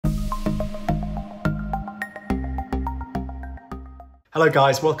Hello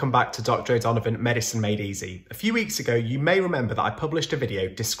guys, welcome back to Dr. O'Donovan Medicine Made Easy. A few weeks ago, you may remember that I published a video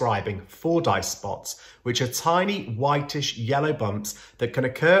describing FORDYCE spots, which are tiny whitish yellow bumps that can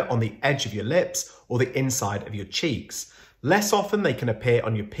occur on the edge of your lips or the inside of your cheeks. Less often they can appear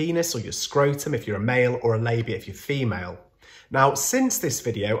on your penis or your scrotum if you're a male or a labia if you're female. Now, since this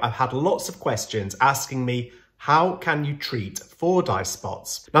video, I've had lots of questions asking me, how can you treat FORDYCE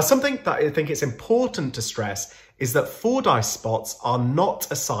spots? Now, something that I think it's important to stress is that FORDYCE spots are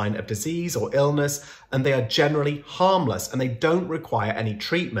not a sign of disease or illness, and they are generally harmless and they don't require any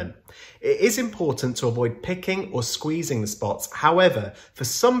treatment. It is important to avoid picking or squeezing the spots. However, for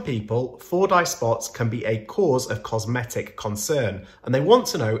some people, FORDYCE spots can be a cause of cosmetic concern, and they want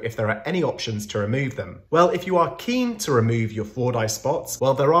to know if there are any options to remove them. Well, if you are keen to remove your FORDYCE spots,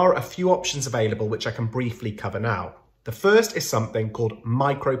 well, there are a few options available which I can briefly cover now. The first is something called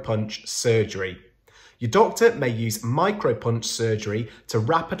micropunch surgery. Your doctor may use micropunch surgery to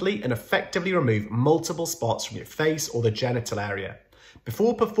rapidly and effectively remove multiple spots from your face or the genital area.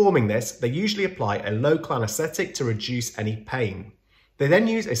 Before performing this, they usually apply a local anaesthetic to reduce any pain. They then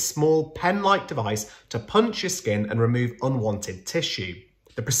use a small pen-like device to punch your skin and remove unwanted tissue.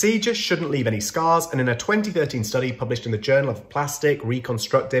 The procedure shouldn't leave any scars, and in a 2013 study published in the Journal of Plastic,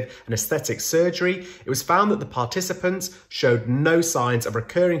 Reconstructive and Aesthetic Surgery, it was found that the participants showed no signs of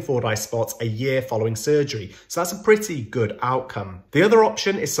recurring FORDYCE spots a year following surgery, so that's a pretty good outcome. The other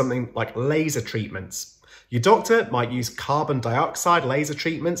option is something like laser treatments. Your doctor might use carbon dioxide laser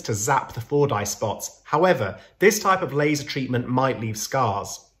treatments to zap the FORDYCE spots. However, this type of laser treatment might leave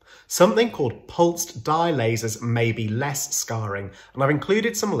scars. Something called pulsed dye lasers may be less scarring, and I've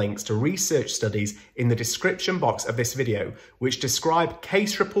included some links to research studies in the description box of this video, which describe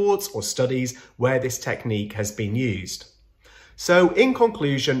case reports or studies where this technique has been used. So in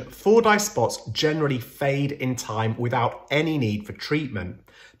conclusion, FORDYCE spots generally fade in time without any need for treatment.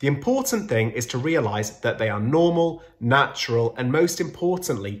 The important thing is to realise that they are normal, natural, and most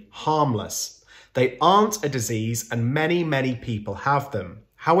importantly, harmless. They aren't a disease, and many people have them.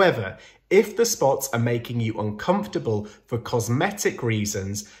 However, if the spots are making you uncomfortable for cosmetic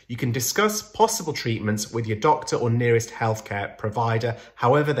reasons, you can discuss possible treatments with your doctor or nearest healthcare provider.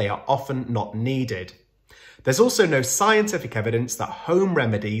 However, they are often not needed. There's also no scientific evidence that home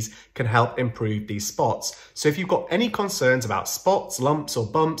remedies can help improve these spots. So if you've got any concerns about spots, lumps or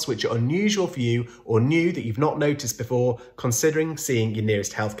bumps which are unusual for you or new that you've not noticed before, considering seeing your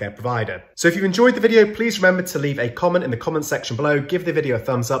nearest healthcare provider. So if you've enjoyed the video, please remember to leave a comment in the comment section below, give the video a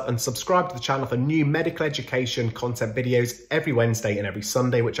thumbs up and subscribe to the channel for new medical education content videos every Wednesday and every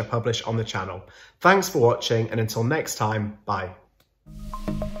Sunday, which I publish on the channel. Thanks for watching, and until next time, bye.